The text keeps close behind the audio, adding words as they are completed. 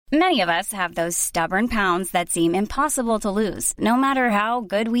Many of us have those stubborn pounds that seem impossible to lose, no matter how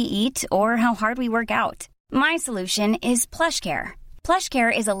good we eat or how hard we work out. My solution is PlushCare.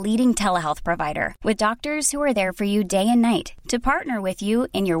 PlushCare is a leading telehealth provider with doctors who are there for you day and night to partner with you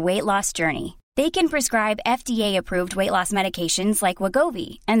in your weight loss journey. They can prescribe FDA-approved weight loss medications like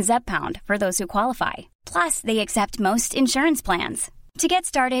Wegovy and Zepbound for those who qualify. Plus, they accept most insurance plans. To get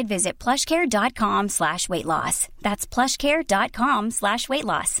started, visit plushcare.com/weightloss. That's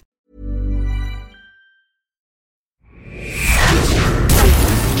plushcare.com/weightloss.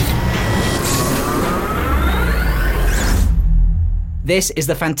 This is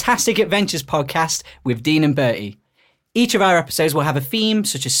the Fantastic Adventures podcast with Dean and Bertie. Each of our episodes will have a theme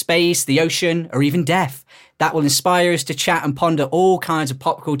such as space, the ocean, or even death that will inspire us to chat and ponder all kinds of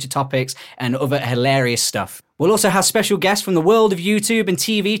pop culture topics and other hilarious stuff. We'll also have special guests from the world of YouTube and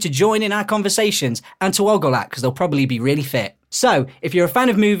TV to join in our conversations and to ogle at because they'll probably be really fit. So, if you're a fan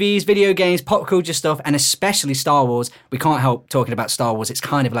of movies, video games, pop culture stuff, and especially Star Wars, we can't help talking about Star Wars, it's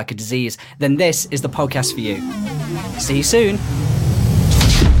kind of like a disease, then this is the podcast for you. See you soon.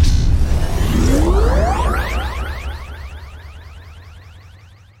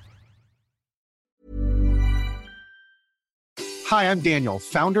 Hi, I'm Daniel,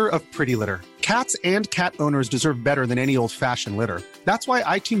 founder of Pretty Litter. Cats and cat owners deserve better than any old-fashioned litter. That's why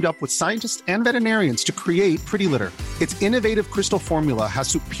I teamed up with scientists and veterinarians to create Pretty Litter. Its innovative crystal formula has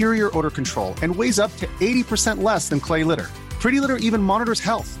superior odor control and weighs up to 80% less than clay litter. Pretty Litter even monitors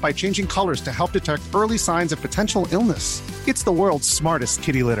health by changing colors to help detect early signs of potential illness. It's the world's smartest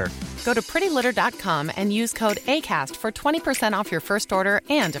kitty litter. Go to prettylitter.com and use code ACAST for 20% off your first order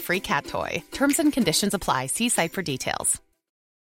and a free cat toy. Terms and conditions apply. See site for details.